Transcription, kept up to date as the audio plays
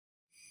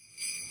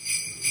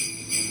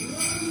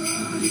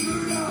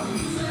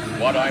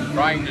What I'm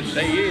trying to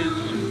say is,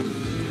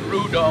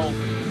 Rudolph,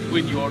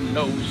 with your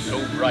nose so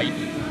bright,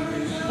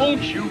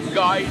 won't you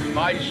guide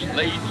my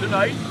sleigh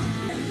tonight?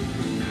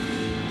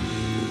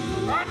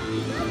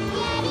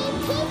 Daddy,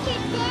 teacher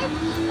says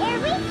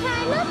every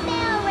time a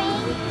bell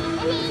rings,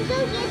 an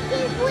angel gets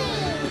his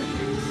wings.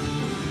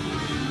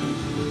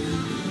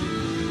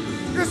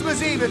 Christmas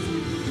Eve, it's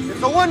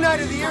the one night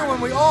of the year when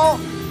we all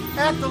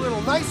act a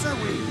little nicer,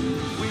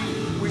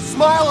 we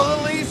smile a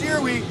little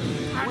easier, we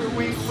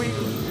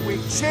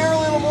cheer a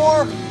little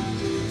more.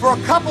 For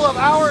a couple of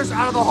hours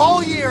out of the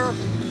whole year,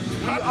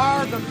 we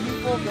are the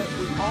people that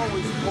we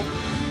always hoped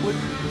would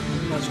be.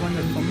 Because when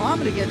the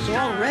thermometer gets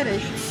all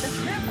reddish, the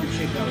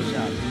temperature goes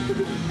up.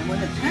 And when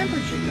the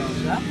temperature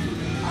goes up,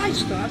 I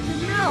start to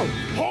melt.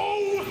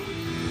 Ho!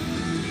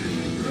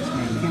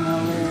 Making a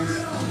list.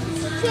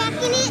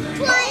 Checking it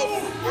twice.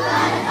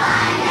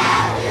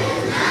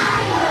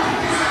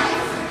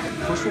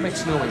 First we'll make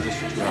snow angels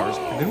for 2 hours,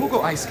 and then we'll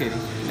go ice skating,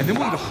 and then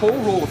we'll eat a whole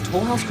roll of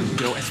Toll House cookie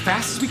dough as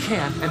fast as we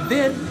can, and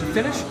then, to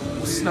finish,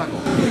 we'll snuggle.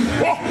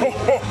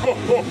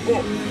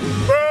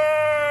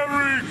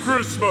 Merry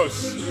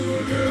Christmas!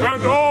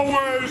 And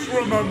always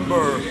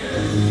remember,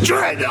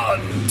 tread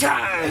on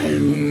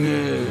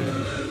time!